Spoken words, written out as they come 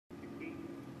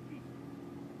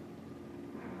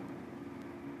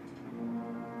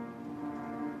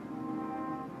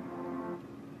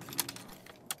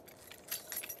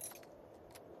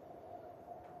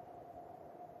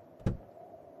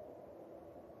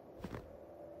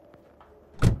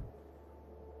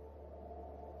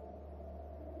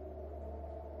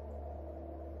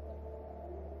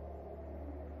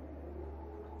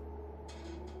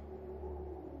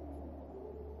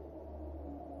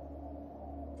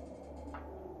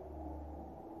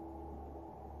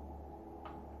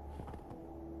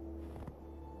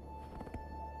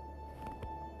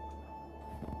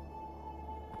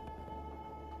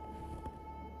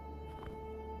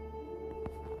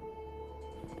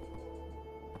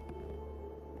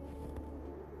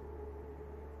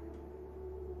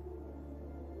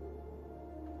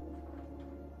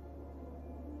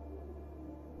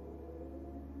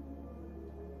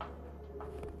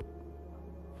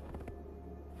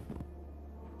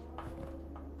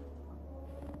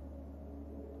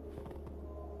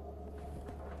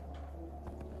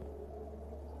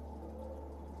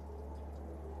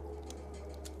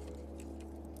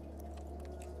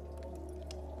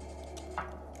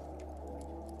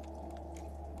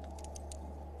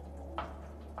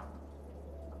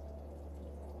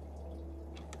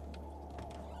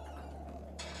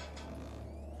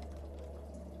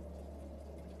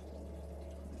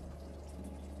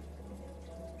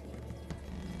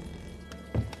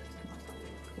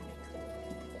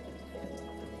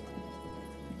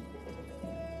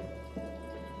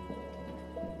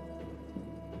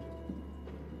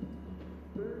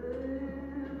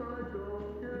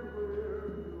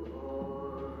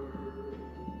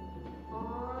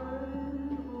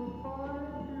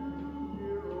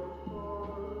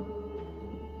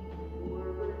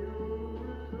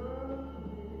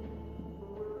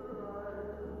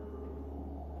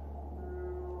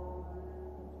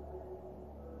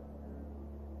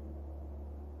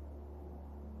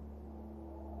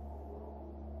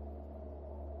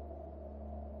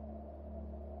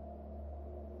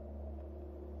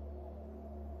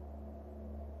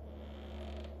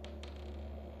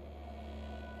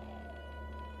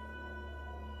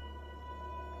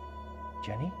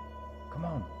Jenny? Come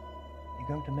on. You're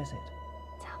going to miss it.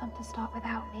 Tell them to start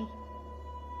without me.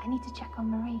 I need to check on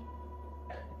Marie.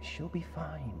 She'll be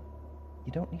fine.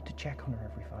 You don't need to check on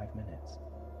her every 5 minutes.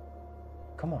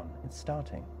 Come on, it's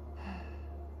starting.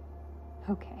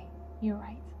 Okay, you're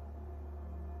right.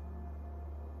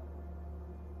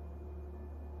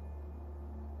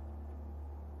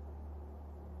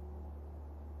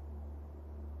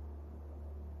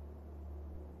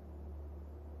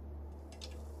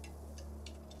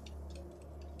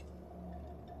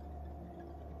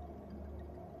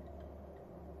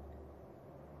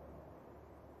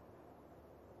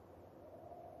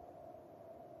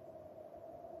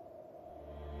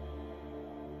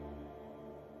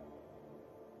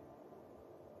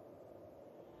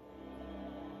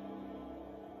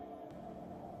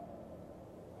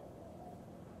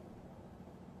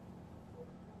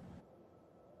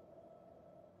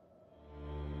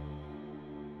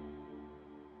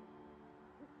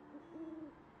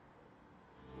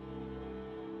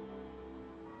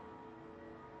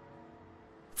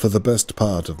 For the best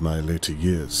part of my later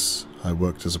years, I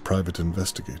worked as a private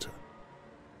investigator.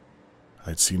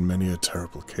 I'd seen many a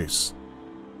terrible case.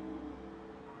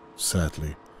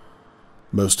 Sadly,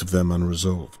 most of them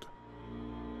unresolved.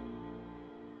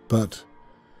 But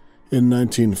in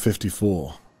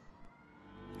 1954,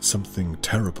 something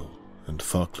terrible and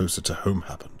far closer to home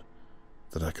happened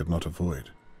that I could not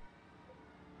avoid.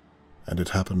 And it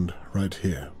happened right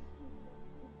here,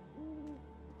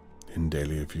 in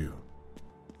Dahlia View.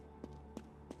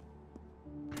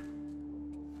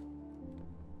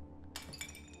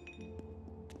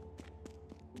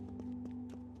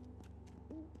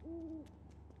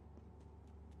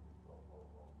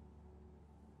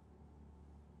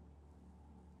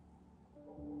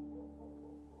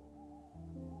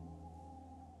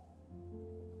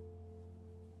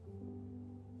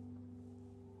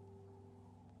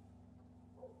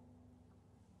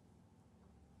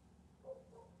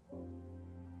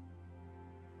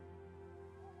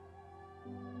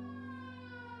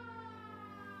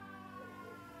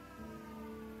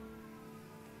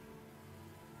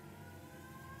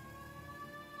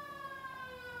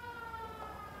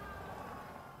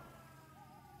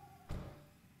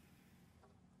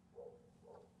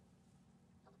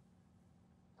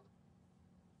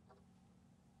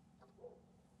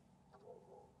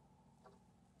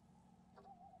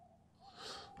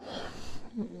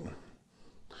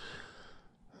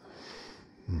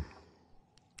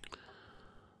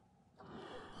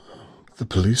 The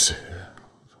police are here.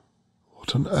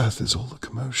 What on earth is all the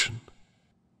commotion?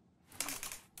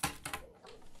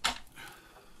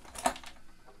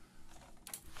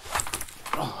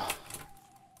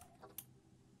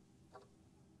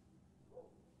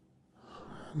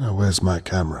 Now where's my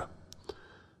camera?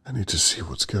 I need to see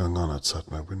what's going on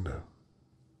outside my window.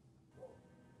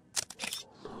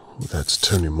 Oh, that's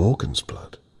Tony Morgan's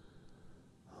blood.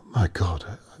 My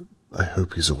God, I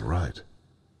hope he's all right.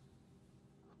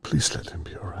 Please let him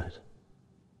be all right.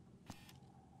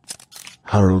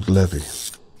 Harold Levy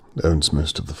owns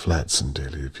most of the flats in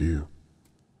Dahlia View.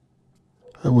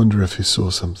 I wonder if he saw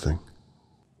something.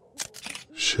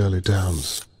 Shirley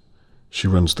Downs. She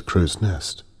runs the Crow's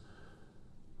Nest.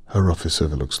 Her office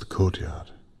overlooks the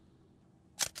courtyard.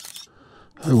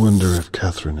 I wonder if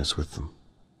Catherine is with them.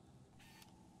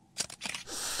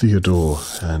 Theodore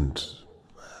and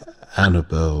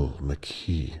Annabelle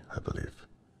McKee, I believe.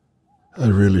 I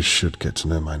really should get to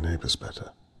know my neighbors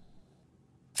better.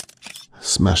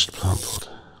 Smashed plant pot.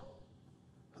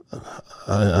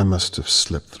 I must have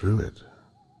slipped through it.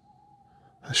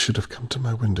 I should have come to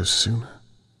my window sooner.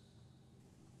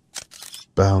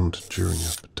 Bound during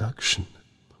abduction.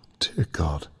 Dear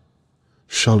God.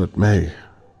 Charlotte May,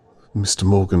 Mr.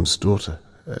 Morgan's daughter,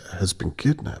 has been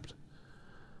kidnapped.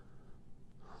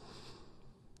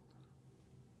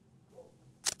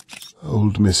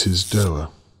 Old Mrs. Doer.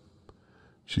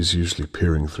 She's usually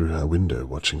peering through her window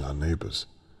watching our neighbors.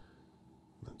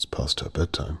 It's past her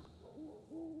bedtime.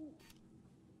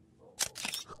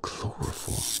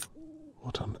 Chloroform.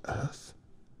 What on earth?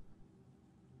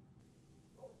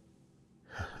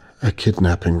 A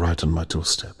kidnapping right on my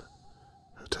doorstep.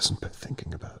 Who doesn't bear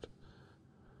thinking about?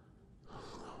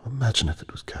 Imagine if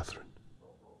it was Catherine.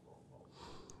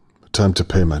 Time to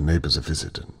pay my neighbors a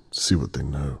visit and see what they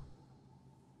know.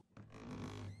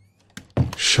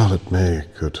 Charlotte May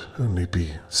could only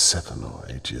be 7 or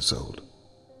 8 years old.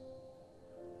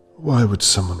 Why would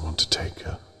someone want to take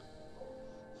her?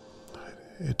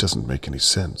 It doesn't make any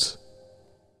sense.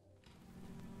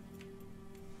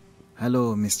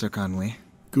 Hello, Mr. Conway.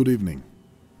 Good evening.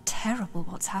 Terrible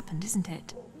what's happened, isn't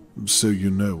it? So you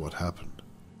know what happened?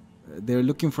 They're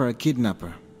looking for a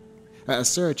kidnapper. A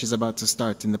search is about to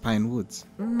start in the Pine Woods.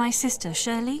 My sister,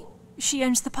 Shirley, she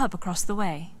owns the pub across the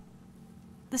way.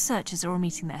 The searchers are all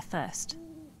meeting there first.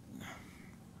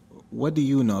 What do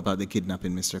you know about the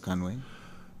kidnapping, Mr. Conway?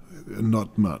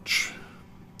 Not much.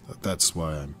 That's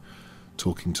why I'm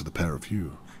talking to the pair of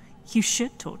you. You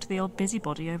should talk to the old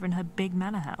busybody over in her big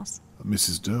manor house.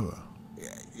 Mrs. Doer.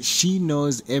 She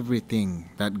knows everything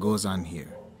that goes on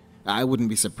here. I wouldn't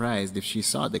be surprised if she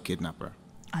saw the kidnapper.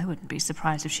 I wouldn't be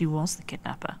surprised if she was the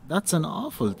kidnapper. That's an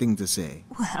awful thing to say.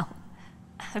 Well,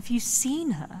 have you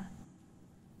seen her?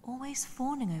 Always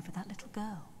fawning over that little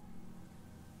girl.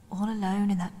 All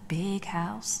alone in that big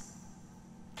house.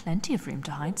 Plenty of room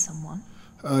to hide someone.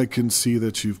 I can see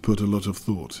that you've put a lot of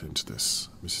thought into this,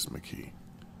 Mrs. McKee.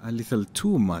 A little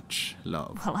too much,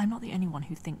 love. Well, I'm not the only one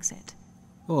who thinks it.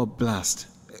 Oh, blast.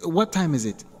 What time is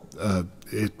it?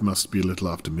 It must be a little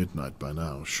after midnight by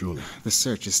now, surely. The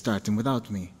search is starting without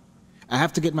me. I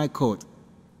have to get my coat.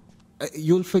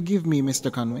 You'll forgive me,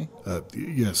 Mr. Conway?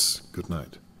 Yes, good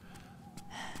night.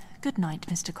 Good night,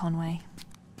 Mr. Conway.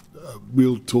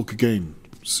 We'll talk again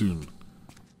soon.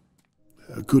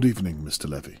 Good evening, Mr.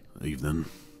 Levy. Evening.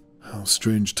 How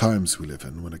strange times we live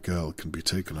in when a girl can be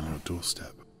taken on her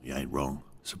doorstep. You ain't wrong.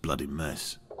 It's a bloody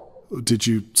mess. Did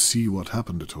you see what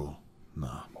happened at all?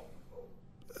 Nah.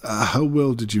 How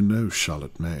well did you know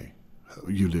Charlotte May?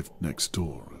 You lived next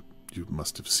door. You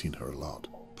must have seen her a lot.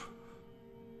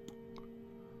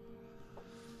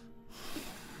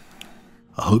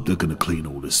 I hope they're gonna clean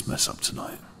all this mess up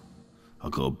tonight. I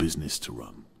got a business to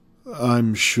run.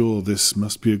 I'm sure this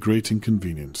must be a great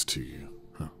inconvenience to you.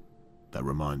 That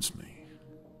reminds me.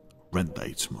 Rent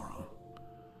day tomorrow.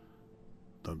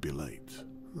 Don't be late.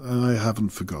 I haven't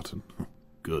forgotten.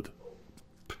 Good.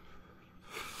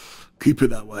 Keep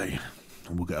it that way,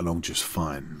 and we'll get along just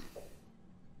fine.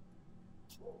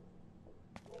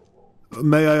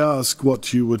 May I ask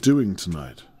what you were doing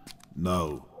tonight?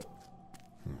 No.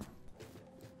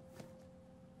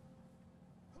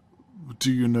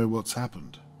 Do you know what's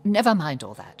happened? Never mind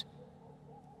all that.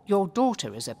 Your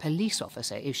daughter is a police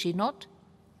officer, is she not?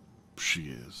 She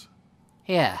is.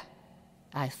 Here,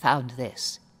 I found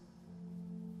this.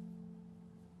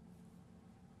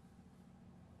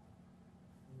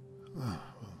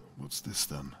 What's this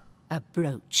then? A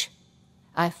brooch.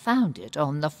 I found it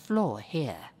on the floor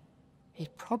here.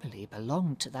 It probably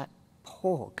belonged to that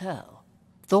poor girl.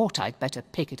 Thought I'd better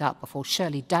pick it up before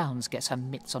Shirley Downs gets her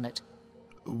mitts on it.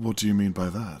 What do you mean by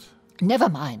that? Never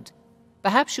mind.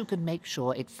 Perhaps you can make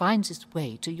sure it finds its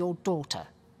way to your daughter.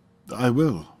 I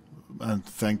will, and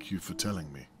thank you for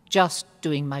telling me. Just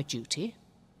doing my duty.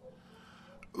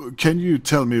 Can you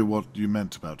tell me what you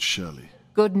meant about Shirley?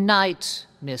 Good night,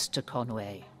 Mr.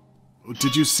 Conway.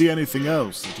 Did you see anything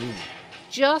else at all?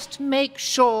 Just make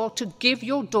sure to give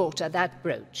your daughter that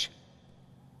brooch.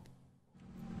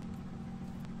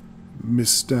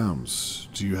 Miss Downs,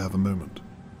 do you have a moment?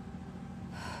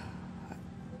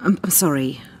 I'm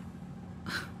sorry.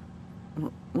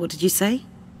 What did you say?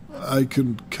 I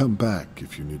can come back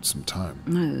if you need some time.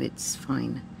 No, it's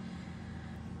fine.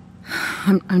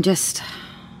 I'm just...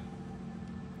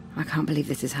 I can't believe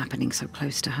this is happening so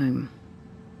close to home.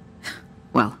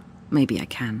 Well, maybe I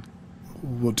can.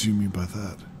 What do you mean by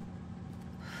that?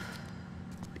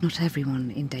 Not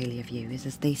everyone in Dahlia View is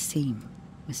as they seem,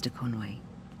 Mr. Conway.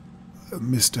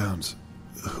 Miss Downs,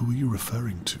 who are you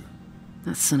referring to?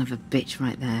 That son of a bitch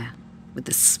right there, with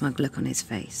the smug look on his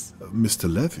face.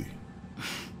 Mr. Levy?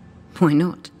 Why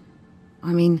not?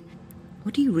 I mean,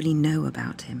 what do you really know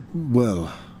about him?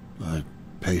 Well, I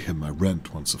pay him my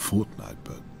rent once a fortnight,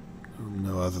 but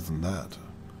no other than that.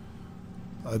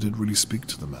 I didn't really speak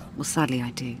to the man. Well, sadly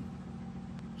I do.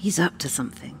 He's up to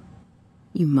something.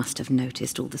 You must have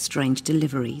noticed all the strange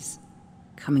deliveries,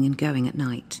 coming and going at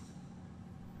night.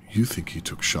 You think he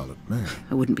took Charlotte May?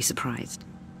 I wouldn't be surprised.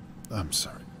 I'm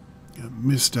sorry.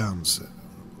 Miss Downs,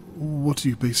 what are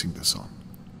you basing this on?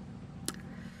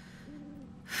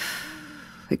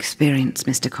 Experience,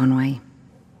 Mr. Conway.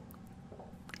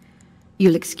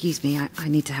 You'll excuse me, I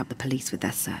need to help the police with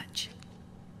their search.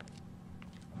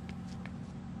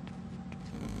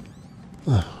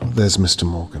 There's Mr.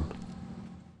 Morgan.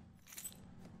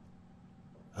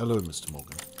 Hello, Mr.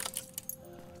 Morgan.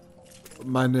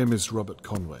 My name is Robert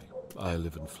Conway. I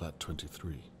live in flat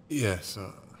 23. Yes,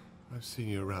 I've seen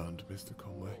you around, Mr.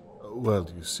 Conway. Well,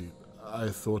 you see, I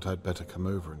thought I'd better come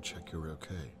over and check you're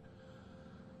okay.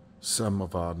 Some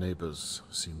of our neighbors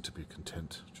seem to be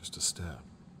content just to stare.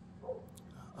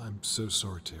 I'm so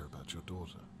sorry to hear about your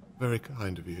daughter. Very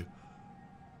kind of you.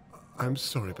 I'm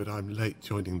sorry, but I'm late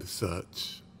joining the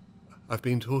search. I've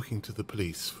been talking to the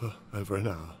police for over an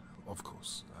hour. Of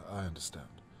course, I understand.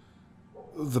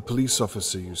 The police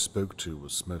officer you spoke to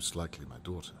was most likely my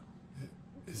daughter.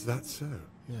 Is that so?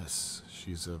 Yes,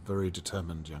 she's a very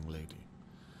determined young lady.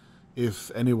 If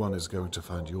anyone is going to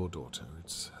find your daughter,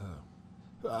 it's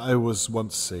her. I was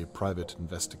once a private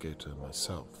investigator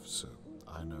myself, so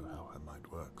I know how her mind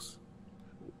works.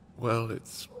 Well,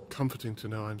 it's comforting to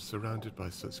know I'm surrounded by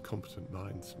such competent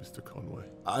minds, Mr. Conway.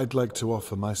 I'd like to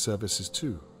offer my services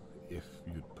too, if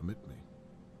you'd permit me.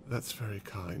 That's very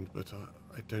kind, but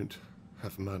I don't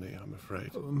have money, I'm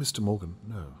afraid. Mr. Morgan,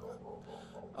 no.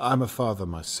 I'm a father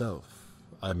myself.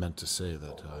 I meant to say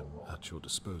that I'm at your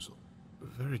disposal.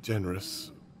 Very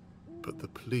generous, but the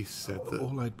police said that...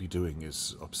 All I'd be doing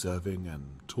is observing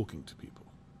and talking to people.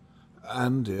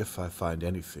 And if I find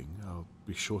anything, I'll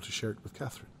be sure to share it with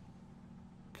Catherine.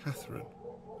 Catherine?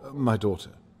 My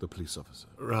daughter, the police officer.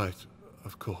 Right,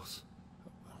 of course.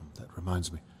 That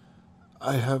reminds me.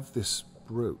 I have this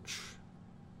brooch.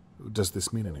 Does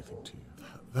this mean anything to you?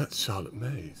 That's Charlotte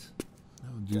May's.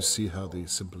 Do you see how the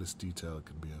simplest detail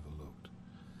can be overlooked?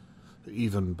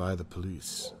 Even by the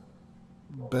police.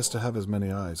 Best to have as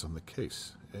many eyes on the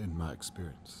case, in my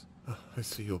experience. I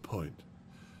see your point.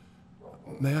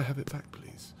 May I have it back,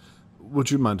 please?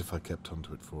 Would you mind if I kept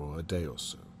onto it for a day or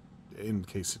so, in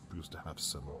case it proves to have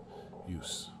some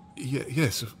use?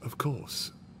 Yes, of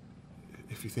course.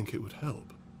 If you think it would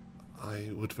help. I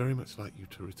would very much like you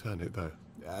to return it, though.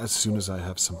 As soon as I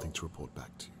have something to report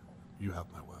back to you. You have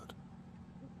my word.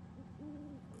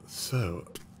 So,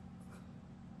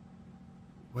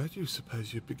 where do you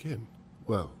suppose you'd begin?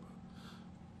 Well,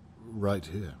 right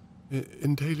here.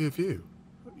 In Dahlia View?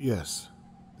 Yes.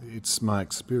 It's my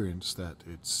experience that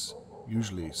it's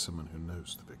usually someone who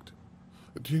knows the victim.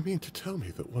 Do you mean to tell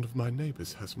me that one of my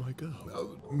neighbours has my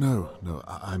girl? No.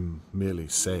 I'm merely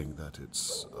saying that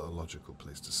it's a logical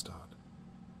place to start.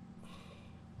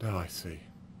 Now I see.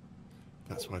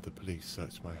 That's why the police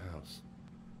searched my house.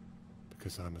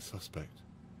 Because I'm a suspect,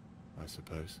 I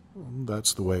suppose.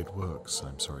 That's the way it works,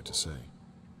 I'm sorry to say.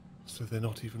 So they're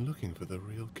not even looking for the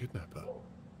real kidnapper?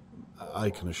 I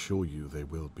can assure you they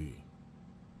will be.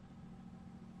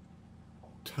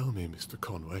 Tell me, Mr.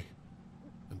 Conway,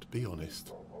 and be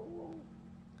honest.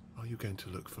 Are you going to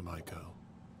look for my girl?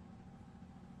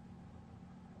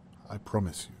 I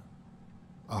promise you,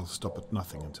 I'll stop at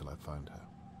nothing until I find her.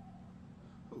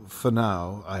 For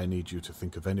now, I need you to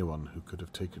think of anyone who could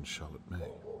have taken Charlotte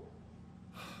May.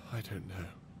 I don't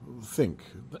know. Think.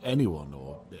 Anyone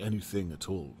or anything at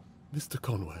all. Mr.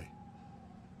 Conway,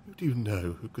 who do you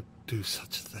know who could do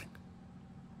such a thing?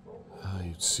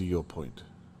 I see your point.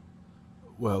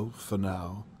 Well, for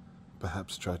now,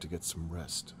 perhaps try to get some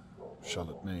rest.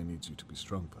 Charlotte May needs you to be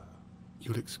strong for her.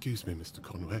 You'll excuse me, Mr.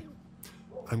 Conway.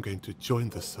 I'm going to join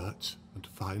the search and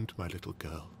find my little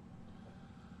girl.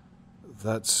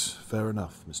 That's fair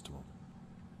enough, Mr. Morgan.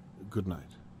 Good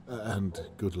night, and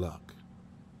good luck.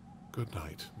 Good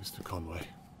night, Mr. Conway.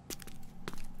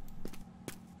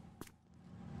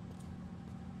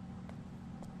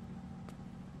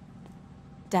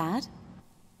 Dad?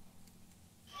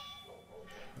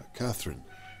 Catherine.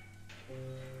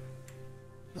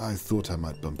 I thought I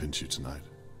might bump into you tonight.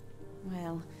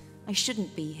 Well, I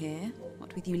shouldn't be here,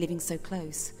 what with you living so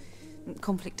close.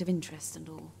 Conflict of interest and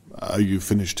all. Are you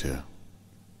finished here?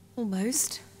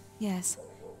 Almost, yes.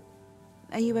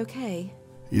 Are you okay?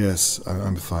 Yes,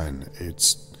 I'm fine.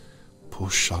 It's poor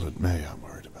Charlotte May I'm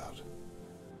worried about.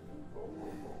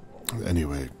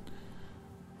 Anyway,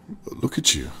 look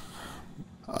at you.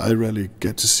 I rarely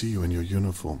get to see you in your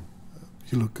uniform.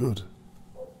 You look good.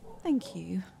 Thank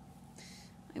you.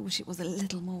 I wish it was a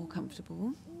little more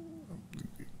comfortable.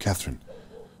 Catherine,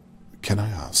 can I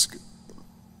ask,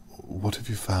 what have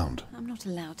you found? I'm not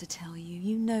allowed to tell you.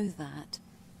 You know that.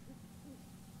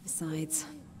 Besides,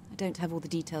 I don't have all the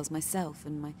details myself,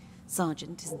 and my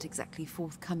sergeant isn't exactly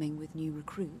forthcoming with new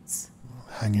recruits.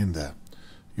 Hang in there.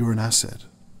 You're an asset.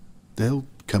 They'll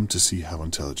come to see how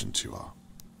intelligent you are.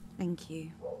 Thank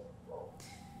you.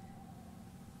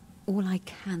 All I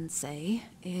can say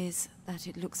is that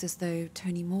it looks as though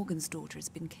Tony Morgan's daughter has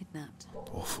been kidnapped.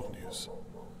 Awful news.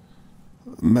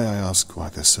 May I ask why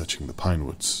they're searching the Pine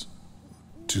Woods?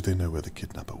 Do they know where the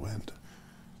kidnapper went?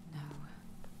 No.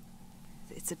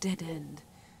 It's a dead end.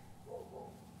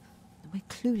 We're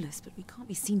clueless, but we can't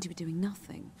be seen to be doing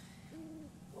nothing.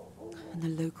 And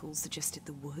the locals suggested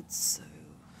the woods, so...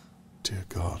 Dear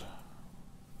God.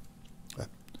 I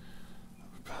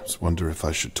perhaps wonder if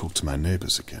I should talk to my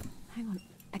neighbours again. Hang on,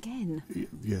 again?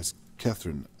 Yes,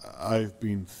 Catherine, I've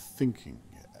been thinking,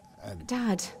 and...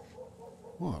 Dad.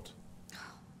 What?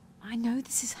 I know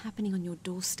this is happening on your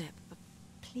doorstep, but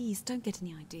Please, don't get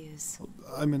any ideas.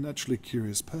 I'm a naturally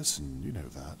curious person, you know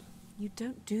that. You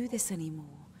don't do this anymore.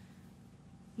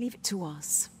 Leave it to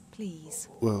us, please.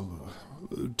 Well,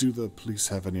 do the police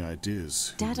have any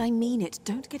ideas? Dad, I mean it.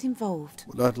 Don't get involved.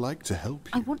 Well, I'd like to help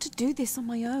you. I want to do this on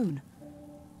my own.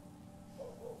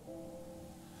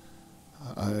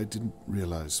 I didn't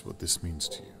realize what this means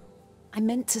to you. I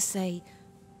meant to say,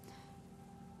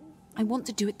 I want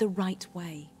to do it the right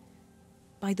way.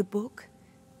 By the book.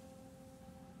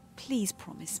 Please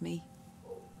promise me.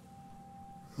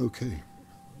 Okay,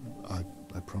 I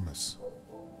promise.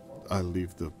 I'll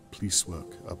leave the police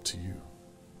work up to you.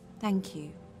 Thank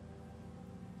you.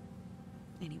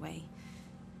 Anyway,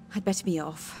 I'd better be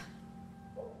off.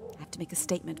 I have to make a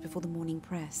statement before the morning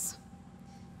press.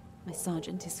 My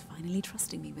sergeant is finally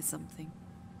trusting me with something.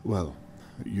 Well,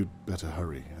 you'd better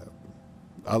hurry.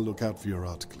 I'll look out for your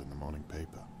article in the morning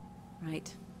paper.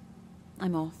 Right.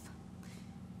 I'm off.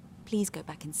 Please go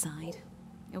back inside.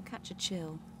 You'll catch a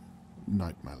chill.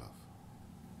 Night, my love.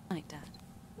 Night, Dad.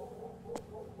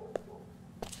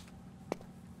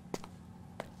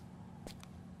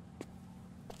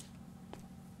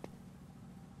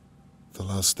 The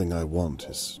last thing I want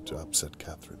is to upset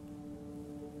Catherine.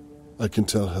 I can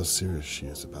tell how serious she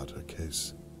is about her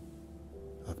case.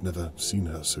 I've never seen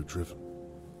her so driven.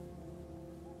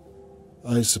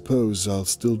 I suppose I'll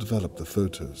still develop the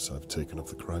photos I've taken of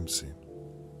the crime scene.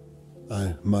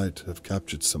 I might have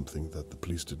captured something that the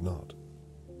police did not.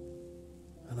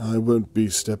 And I won't be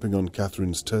stepping on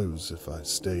Catherine's toes if I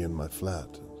stay in my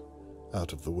flat and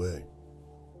out of the way.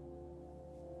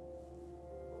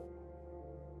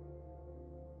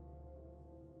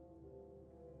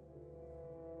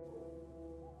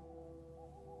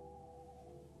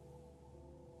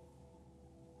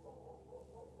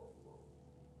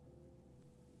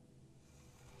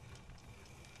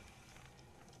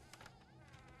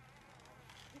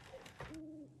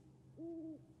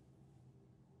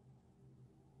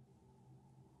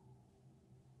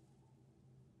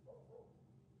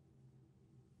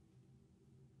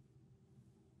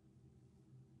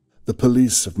 The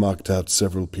police have marked out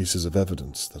several pieces of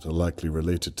evidence that are likely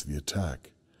related to the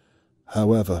attack.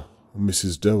 However,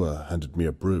 Mrs. Doer handed me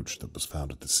a brooch that was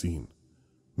found at the scene.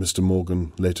 Mr.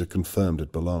 Morgan later confirmed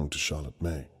it belonged to Charlotte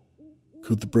May.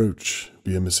 Could the brooch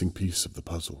be a missing piece of the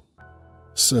puzzle?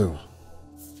 So,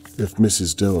 if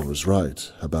Mrs. Doer was right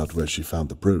about where she found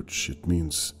the brooch, it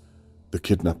means the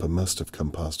kidnapper must have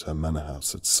come past her manor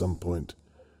house at some point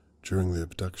during the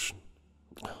abduction.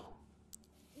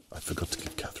 I forgot to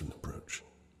give Catherine the brooch.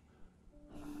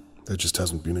 There just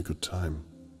hasn't been a good time.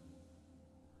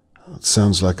 It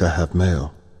sounds like I have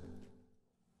mail.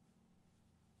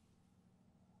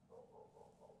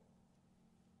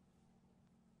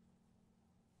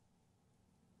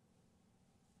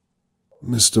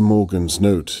 Mr. Morgan's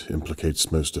note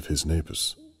implicates most of his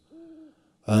neighbors.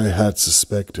 I had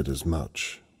suspected as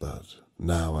much, but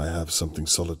now I have something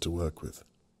solid to work with.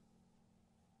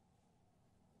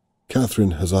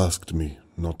 Catherine has asked me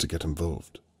not to get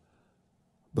involved,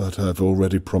 but I've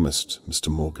already promised Mr.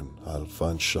 Morgan I'll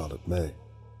find Charlotte May.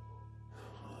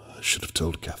 I should have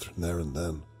told Catherine there and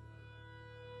then.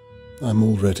 I'm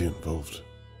already involved.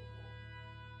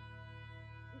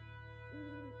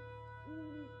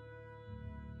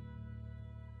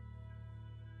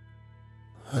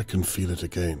 I can feel it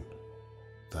again.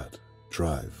 That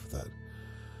drive, that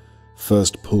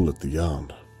first pull at the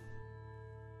yarn.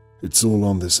 It's all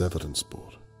on this evidence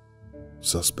board.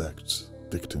 Suspects,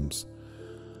 victims,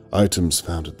 items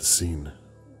found at the scene.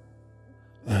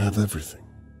 I have everything.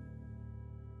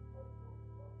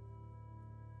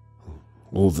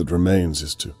 All that remains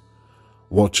is to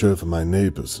watch over my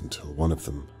neighbors until one of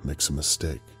them makes a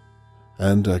mistake,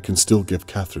 and I can still give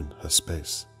Catherine her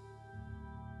space.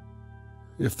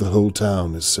 If the whole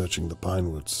town is searching the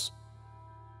Pinewoods,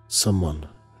 someone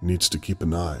needs to keep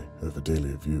an eye over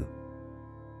Dahlia View.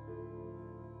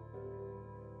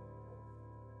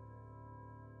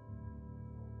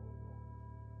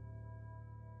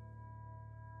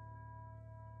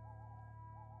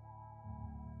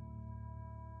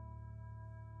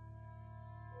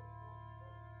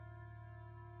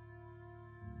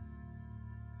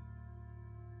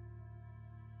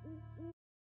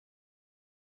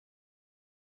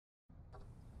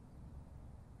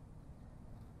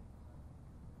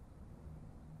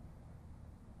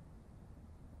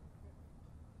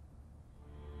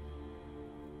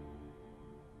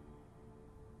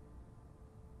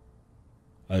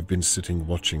 I've been sitting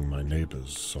watching my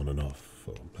neighbors on and off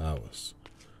for hours,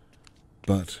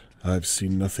 but I've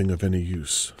seen nothing of any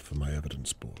use for my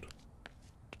evidence board.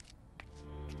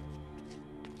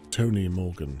 Tony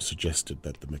Morgan suggested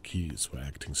that the McKees were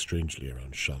acting strangely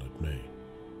around Charlotte May.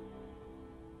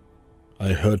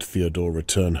 I heard Theodore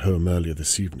return home earlier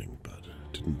this evening, but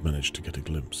didn't manage to get a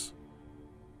glimpse.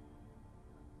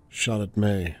 Charlotte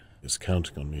May is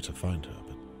counting on me to find her,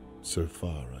 but so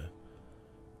far I've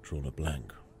drawn a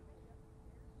blank.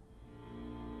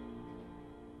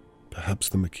 Perhaps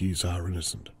the McKees are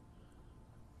innocent.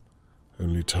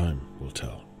 Only time will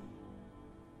tell.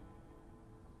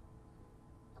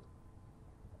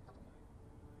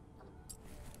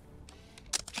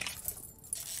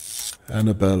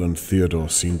 Annabelle and Theodore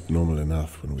seemed normal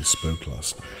enough when we spoke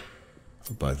last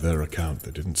night. By their account,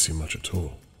 they didn't see much at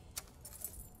all.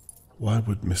 Why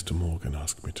would Mr. Morgan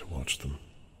ask me to watch them?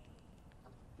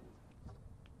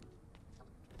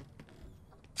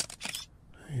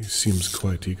 He seems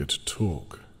quite eager to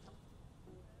talk.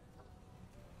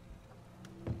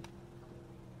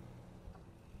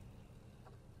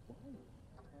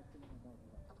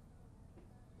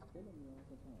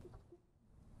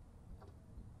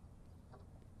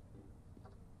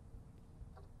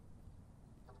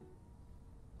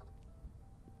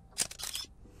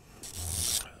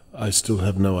 I still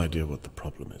have no idea what the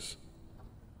problem is.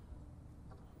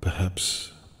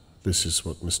 Perhaps this is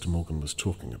what Mr. Morgan was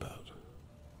talking about.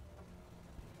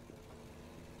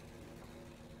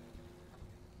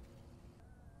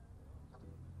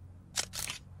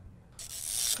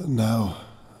 And now,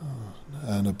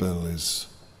 Annabelle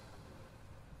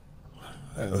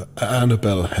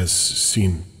has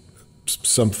seen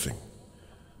something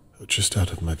just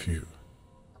out of my view.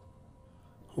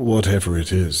 Whatever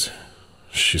it is,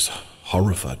 she's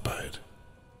horrified by it.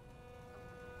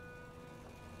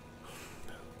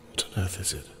 What on earth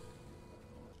is it?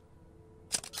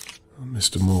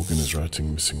 Mr. Morgan is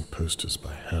writing missing posters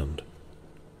by hand.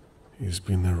 He's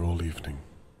been there all evening.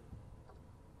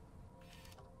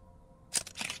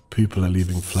 People are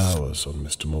leaving flowers on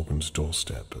Mr. Morgan's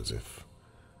doorstep as if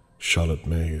Charlotte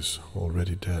May is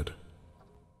already dead.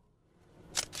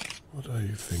 What are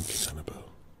you thinking, Annabelle?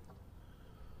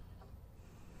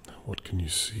 What can you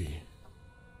see?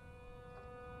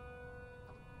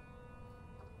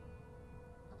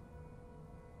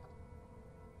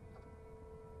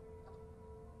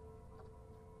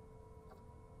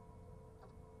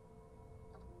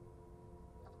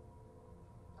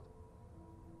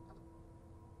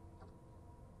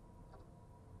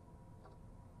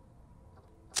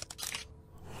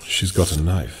 She's got a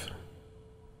knife.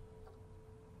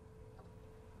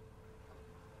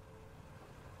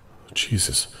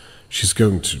 Jesus, she's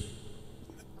going to...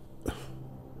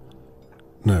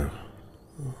 No.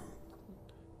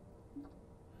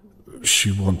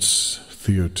 She wants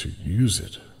Theo to use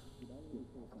it.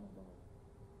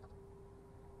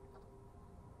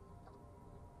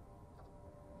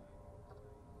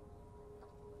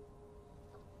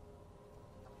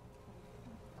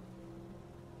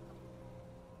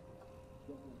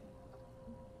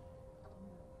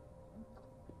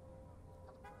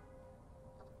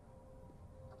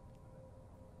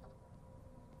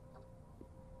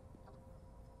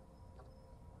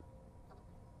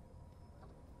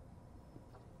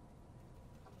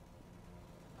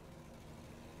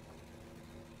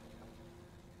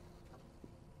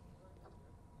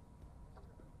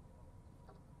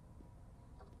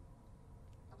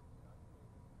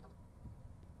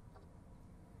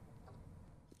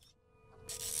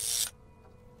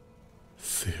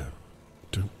 Theo,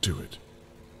 don't do it.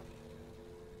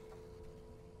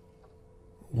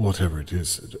 Whatever it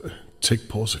is, take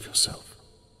pause of yourself.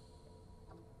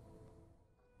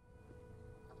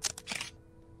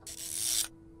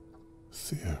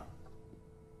 Theo,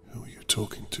 who are you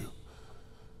talking to?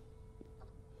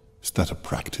 Is that a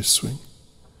practice swing?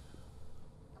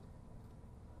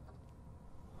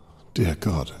 Dear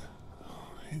God.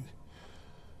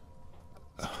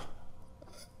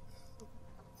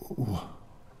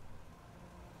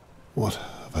 What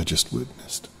have I just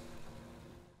witnessed?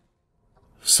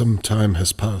 Some time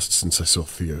has passed since I saw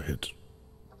Theo hit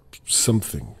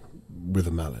something with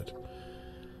a mallet.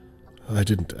 I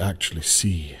didn't actually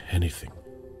see anything.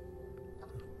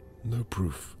 No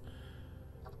proof.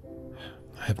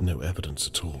 I have no evidence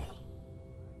at all.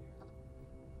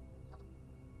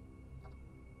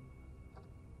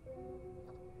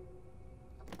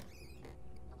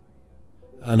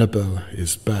 Annabelle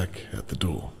is back at the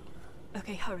door.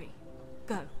 Okay, hurry.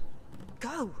 Go.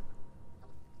 Go!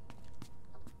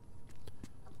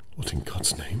 What in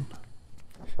God's name?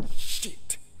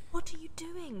 Shit. What are you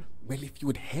doing? Well, if you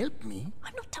would help me...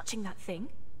 I'm not touching that thing.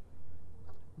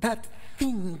 That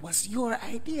thing was your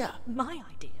idea. My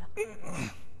idea?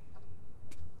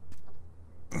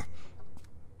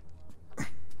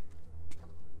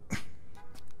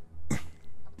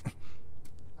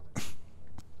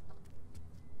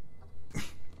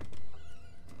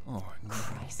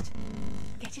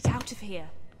 here.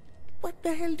 What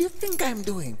the hell do you think I'm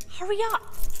doing? Hurry up!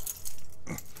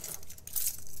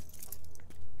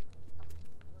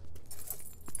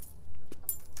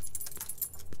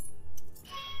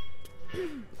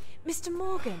 Mr.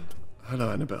 Morgan.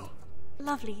 Hello, Annabelle.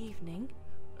 Lovely evening.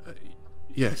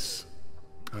 Yes,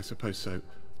 I suppose so.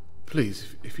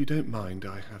 Please, if you don't mind,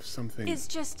 I have something... It's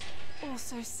just all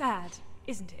so sad,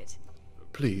 isn't it?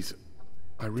 Please,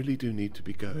 I really do need to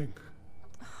be going.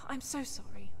 I'm so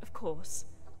sorry, of course.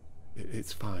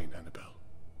 It's fine, Annabelle.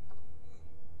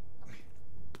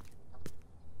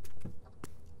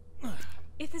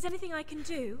 If there's anything I can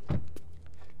do,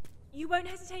 you won't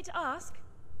hesitate to ask?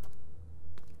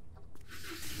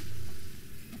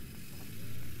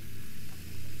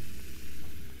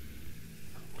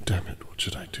 Damn it, what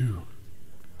should I do?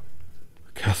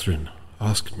 Catherine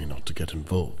asked me not to get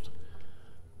involved.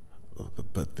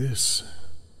 But this...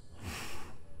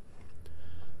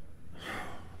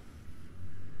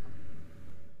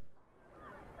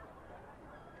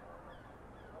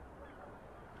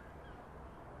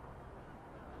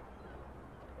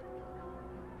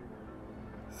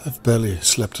 I've barely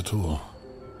slept at all.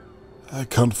 I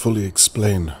can't fully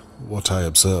explain what I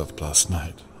observed last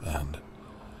night, and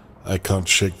I can't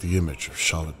shake the image of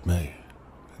Charlotte May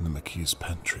in the McKee's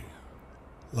pantry,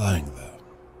 lying there,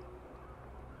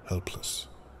 helpless.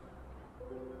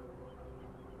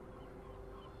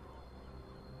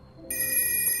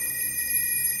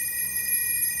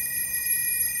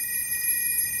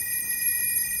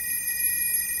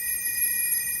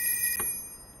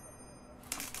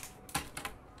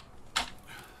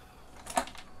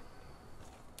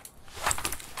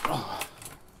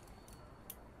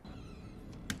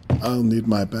 I'll need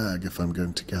my bag if I'm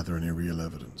going to gather any real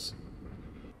evidence.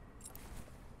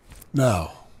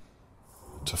 Now,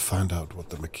 to find out what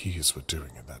the McKees were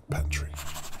doing in that pantry.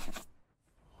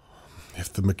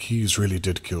 If the McKees really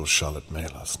did kill Charlotte May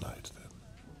last night,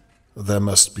 then there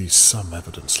must be some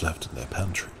evidence left in their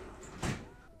pantry.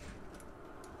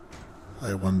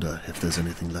 I wonder if there's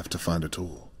anything left to find at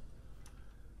all.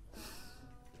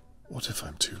 What if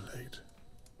I'm too late?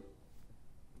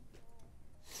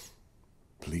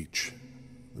 Bleach.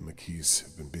 The McKees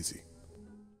have been busy.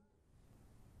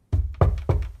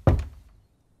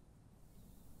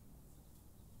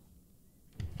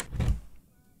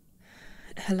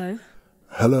 Hello?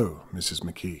 Hello, Mrs.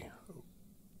 McKee.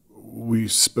 We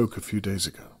spoke a few days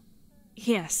ago.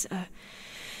 Yes,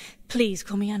 please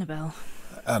call me Annabelle.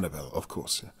 Annabelle, of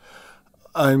course.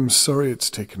 I'm sorry it's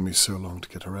taken me so long to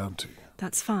get around to you.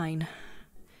 That's fine.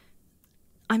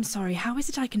 I'm sorry, how is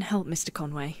it I can help, Mr.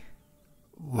 Conway?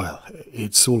 Well,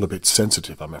 it's all a bit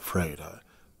sensitive, I'm afraid.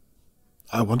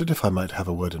 I wondered if I might have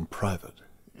a word in private,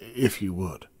 if you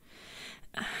would.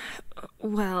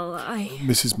 Well,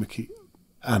 Mrs. McKee,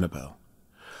 Annabelle,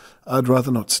 I'd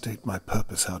rather not state my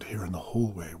purpose out here in the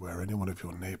hallway where any one of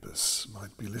your neighbors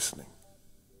might be listening.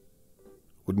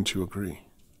 Wouldn't you agree?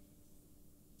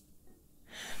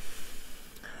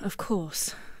 Of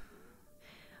course.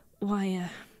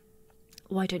 Why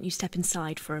don't you step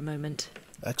inside for a moment?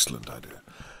 Excellent idea.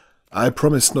 I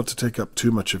promise not to take up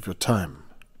too much of your time.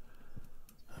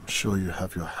 I'm sure you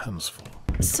have your hands full.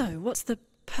 So, what's the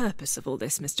purpose of all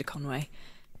this, Mr. Conway?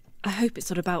 I hope it's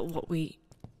not about what we...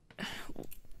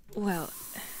 Well,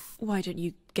 why don't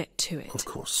you get to it? Of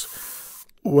course.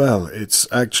 Well, it's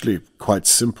actually quite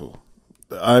simple.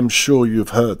 I'm sure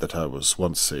you've heard that I was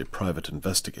once a private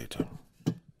investigator.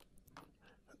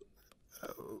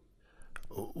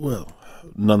 Well,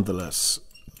 nonetheless,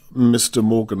 Mr.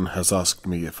 Morgan has asked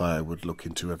me if I would look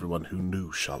into everyone who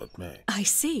knew Charlotte May. I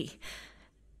see.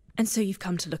 And so you've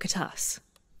come to look at us?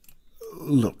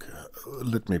 Look,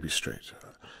 let me be straight.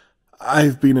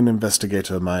 I've been an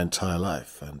investigator my entire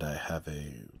life, and I have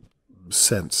a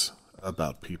sense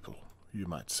about people, you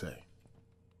might say.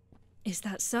 Is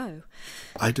that so?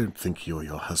 I don't think you or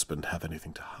your husband have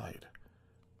anything to hide.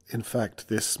 In fact,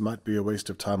 this might be a waste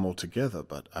of time altogether,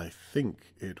 but I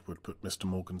think it would put Mr.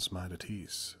 Morgan's mind at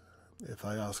ease if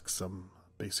I ask some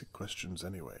basic questions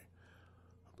anyway.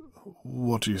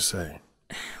 What do you say?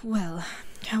 Well,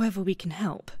 however we can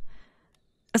help.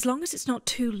 As long as it's not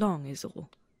too long is all.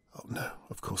 Oh, no,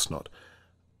 of course not.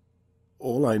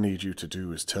 All I need you to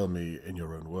do is tell me, in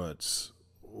your own words,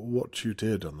 what you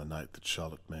did on the night that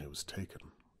Charlotte May was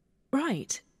taken.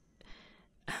 Right.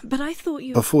 But I thought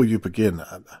you... Before you begin,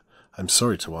 I'm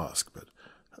sorry to ask, but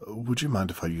would you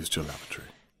mind if I used your lavatory?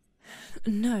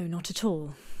 No, not at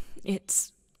all.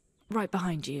 It's right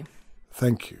behind you.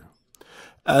 Thank you.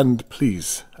 And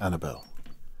please, Annabelle,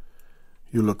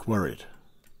 you look worried.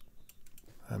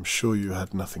 I'm sure you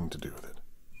had nothing to do with it.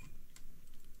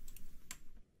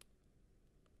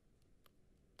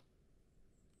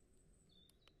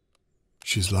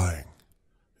 She's lying.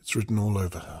 It's written all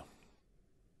over her.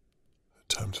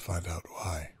 Time to find out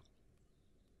why.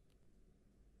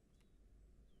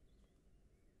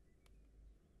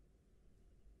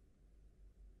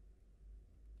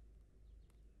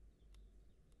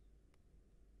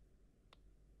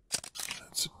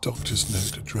 It's a doctor's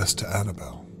note addressed to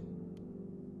Annabelle.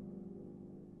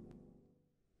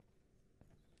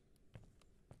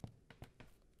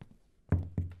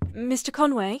 Mr.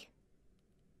 Conway?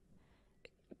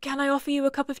 Can I offer you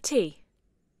a cup of tea?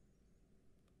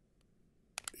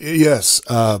 Yes,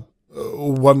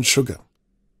 1 sugar.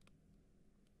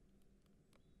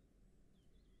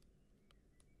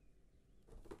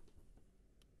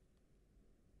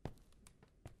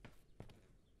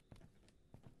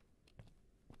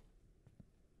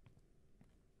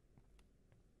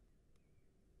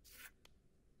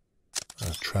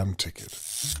 A tram ticket.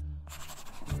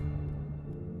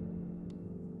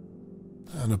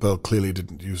 Annabelle clearly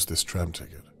didn't use this tram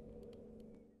ticket.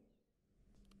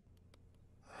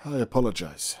 I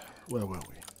apologize. Where were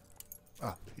we?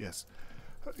 Ah, yes.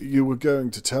 You were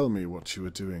going to tell me what you were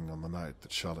doing on the night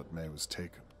that Charlotte May was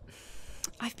taken.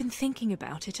 I've been thinking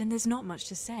about it, and there's not much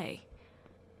to say.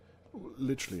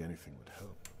 Literally anything would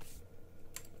help.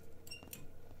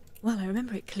 Well, I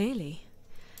remember it clearly.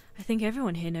 I think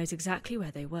everyone here knows exactly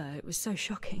where they were. It was so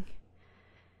shocking.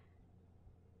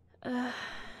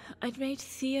 I'd made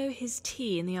Theo his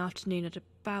tea in the afternoon at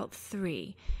about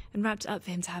 3 and wrapped it up for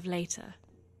him to have later.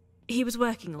 He was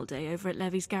working all day over at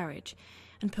Levy's garage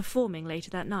and performing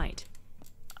later that night.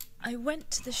 I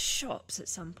went to the shops at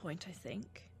some point, I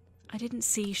think. I didn't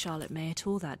see Charlotte May at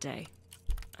all that day,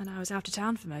 and I was out of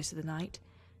town for most of the night.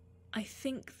 I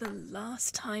think the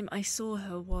last time I saw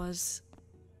her was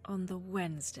on the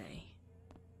Wednesday.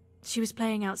 She was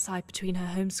playing outside between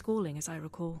her homeschooling, as I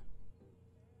recall.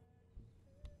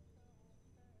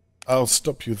 I'll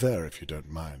stop you there if you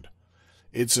don't mind.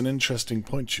 It's an interesting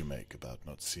point you make about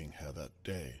not seeing her that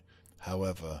day.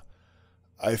 However,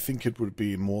 I think it would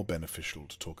be more beneficial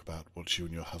to talk about what you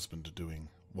and your husband are doing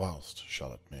whilst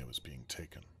Charlotte May was being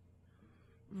taken.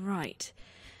 Right.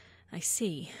 I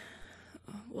see.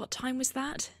 What time was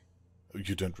that?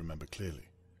 You don't remember clearly.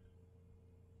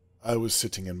 I was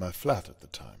sitting in my flat at the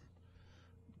time.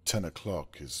 10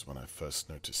 o'clock is when I first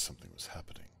noticed something was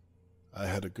happening. I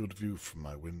had a good view from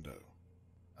my window.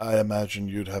 I imagine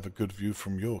you'd have a good view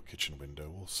from your kitchen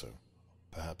window also.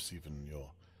 Perhaps even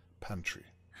your pantry.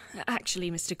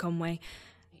 Actually, Mr. Conway,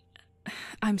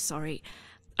 I'm sorry.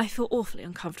 I feel awfully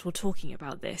uncomfortable talking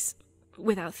about this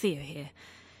without Theo here.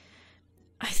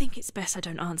 I think it's best I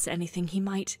don't answer anything he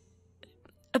might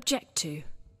object to.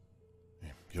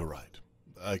 You're right.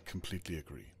 I completely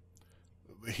agree.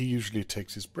 He usually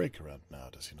takes his break around now,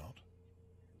 does he not?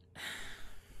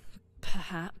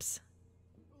 Perhaps.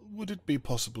 Would it be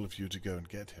possible for you to go and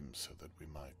get him so that we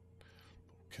might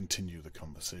continue the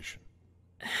conversation?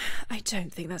 I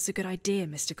don't think that's a good idea,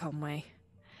 Mr. Conway.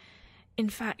 In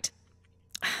fact,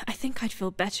 I think I'd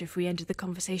feel better if we ended the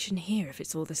conversation here, if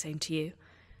it's all the same to you.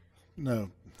 No,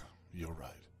 you're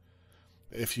right.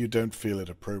 If you don't feel it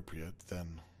appropriate,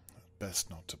 then best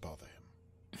not to bother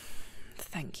him.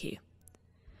 Thank you.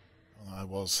 I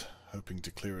was hoping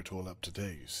to clear it all up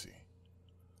today, you see.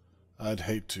 I'd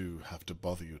hate to have to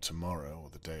bother you tomorrow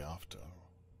or the day after,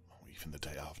 or even the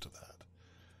day after that.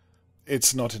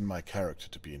 It's not in my character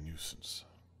to be a nuisance.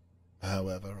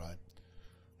 However, I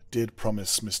did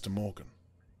promise Mr. Morgan.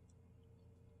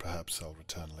 Perhaps I'll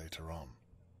return later on.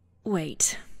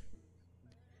 Wait.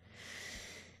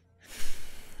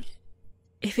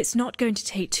 If it's not going to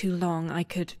take too long, I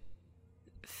could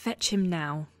fetch him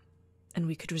now, and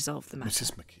we could resolve the matter.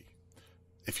 Mrs. McKee,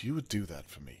 if you would do that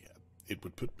for me, it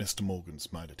would put Mr.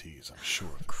 Morgan's mind at ease, I'm sure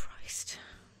of it. Christ.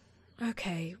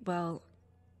 Okay, well,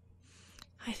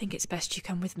 I think it's best you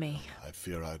come with me. I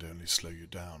fear I'd only slow you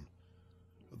down.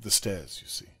 The stairs, you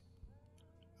see.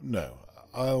 No,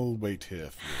 I'll wait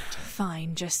here for your return.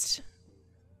 Fine, just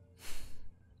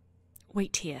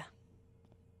wait here.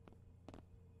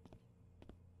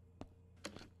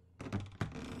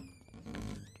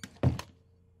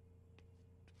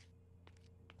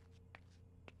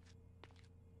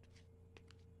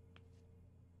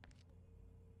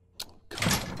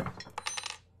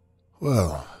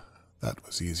 Well, that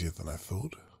was easier than I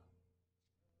thought.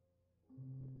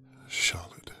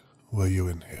 Charlotte, were you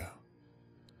in here?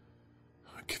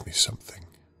 Give me something.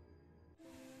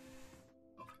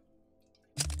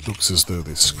 Looks as though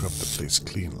they scrubbed the place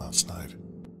clean last night.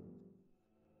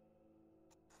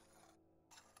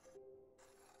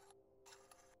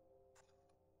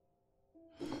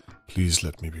 Please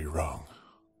let me be wrong.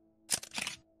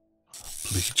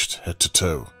 Bleached head to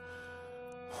toe.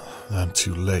 I'm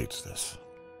too late.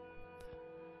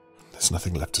 There's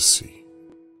nothing left to see.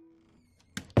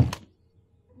 Oh,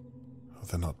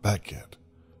 they're not back yet.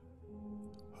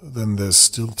 Then there's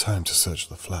still time to search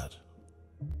the flat.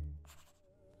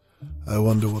 I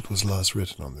wonder what was last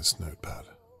written on this notepad.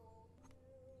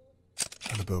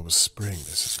 Annabelle was spraying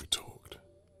this as we talked.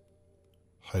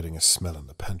 Hiding a smell in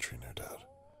the pantry, no doubt.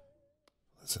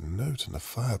 There's a note in the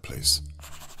fireplace.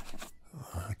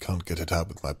 I can't get it out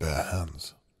with my bare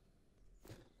hands.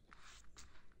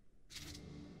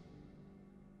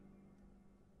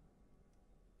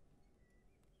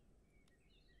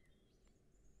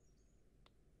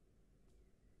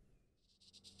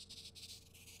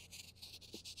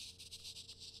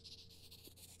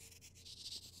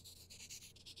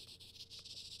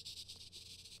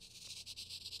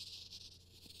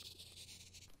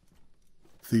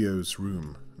 Theo's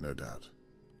room, no doubt.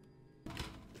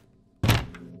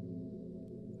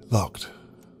 Locked.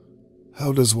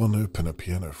 How does one open a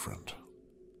piano front?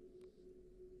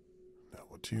 Now,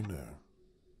 what do you know?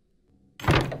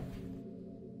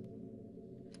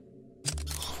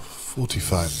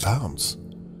 45 pounds?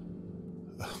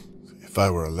 If I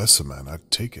were a lesser man,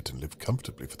 I'd take it and live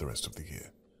comfortably for the rest of the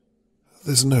year.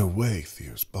 There's no way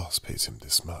Theo's boss pays him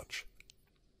this much.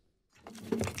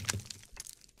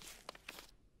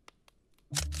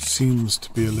 Seems to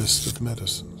be a list of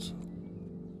medicines.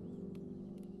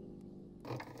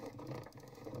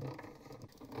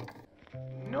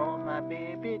 No, my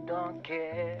baby don't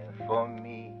care for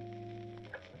me,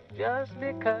 just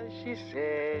because she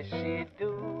says she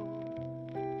do.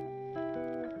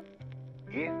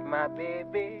 If my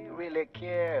baby really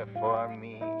cared for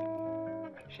me,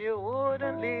 she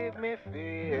wouldn't leave me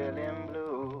feeling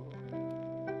blue.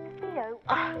 Theo,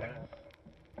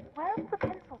 where have the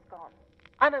pencils gone?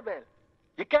 Annabelle,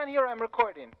 you can't hear I'm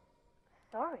recording.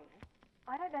 Sorry,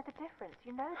 I don't know the difference.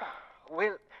 You know that.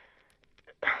 Well,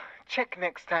 check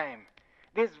next time.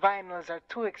 These vinyls are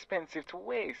too expensive to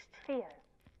waste. Theo,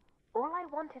 all I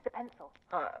want is a pencil.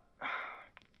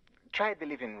 Try the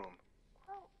living room.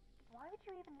 Well, why would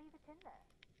you even leave it in there?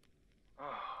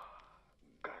 Oh,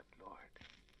 God, Lord.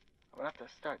 I'm going to have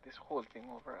to start this whole thing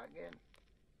over again.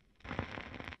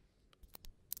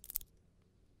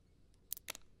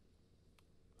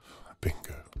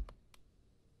 Bingo.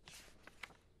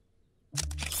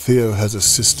 Theo has a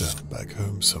sister back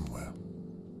home somewhere.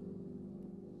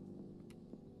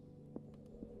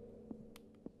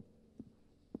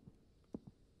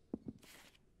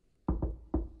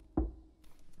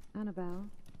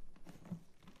 Annabelle,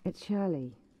 it's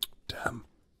Shirley. Damn.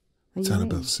 Are It's you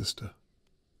Annabelle's in? sister.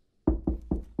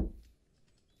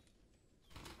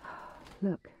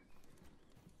 Look,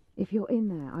 if you're in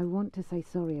there, I want to say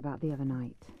sorry about the other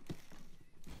night.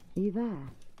 Are you there?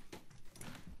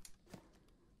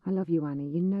 I love you, Annie.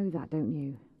 You know that, don't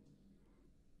you?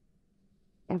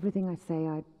 Everything I say,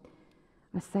 I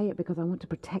say it because I want to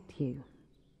protect you.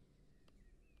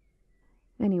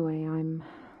 Anyway, I'm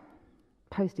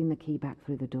posting the key back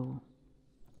through the door.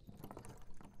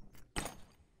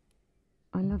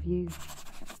 I love you.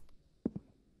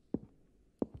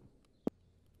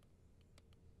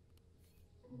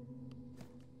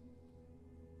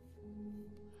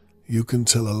 You can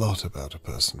tell a lot about a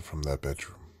person from their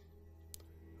bedroom.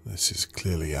 This is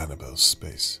clearly Annabelle's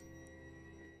space.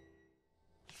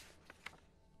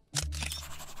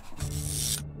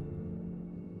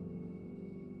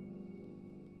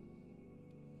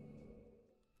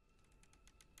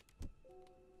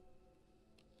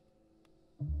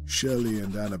 Shirley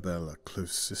and Annabelle are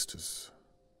close sisters.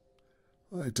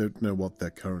 I don't know what they're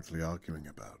currently arguing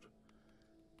about,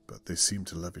 but they seem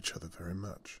to love each other very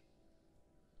much.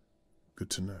 Good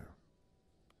to know.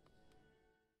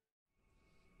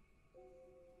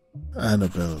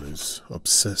 Annabelle is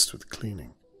obsessed with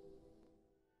cleaning.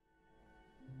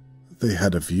 They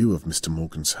had a view of Mr.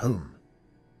 Morgan's home.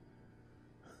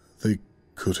 They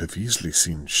could have easily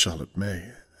seen Charlotte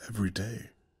May every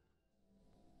day.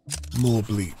 More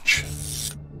bleach.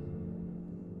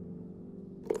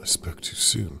 I spoke too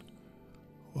soon.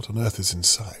 What on earth is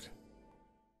inside?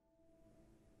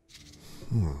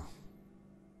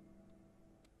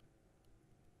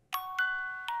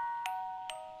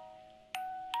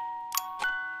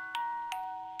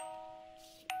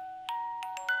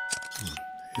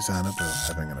 Is Annabelle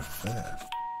having an affair?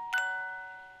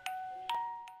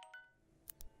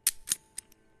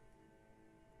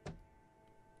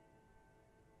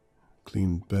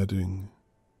 Clean bedding.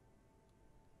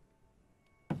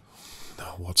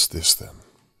 Now what's this then?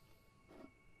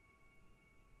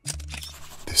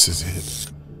 This is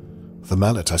it. The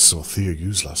mallet I saw Theo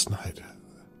use last night.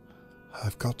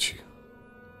 I've got you.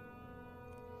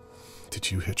 Did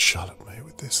you hit Charlotte May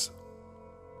with this?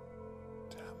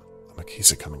 Damn, the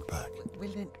McKees are coming back. Well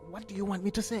then, what do you want me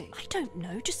to say? I don't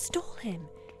know, just stall him.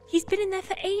 He's been in there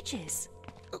for ages.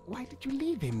 Why did you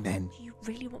leave him then? You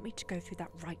really want me to go through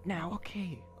that right now?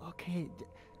 Okay.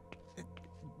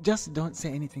 Just don't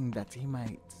say anything that he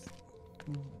might...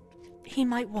 He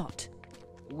might what?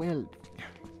 Well,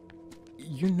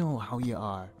 you know how you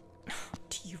are.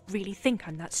 Do you really think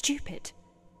I'm that stupid?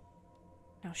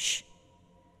 Now shh.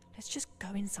 Let's just go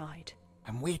inside.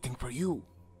 I'm waiting for you.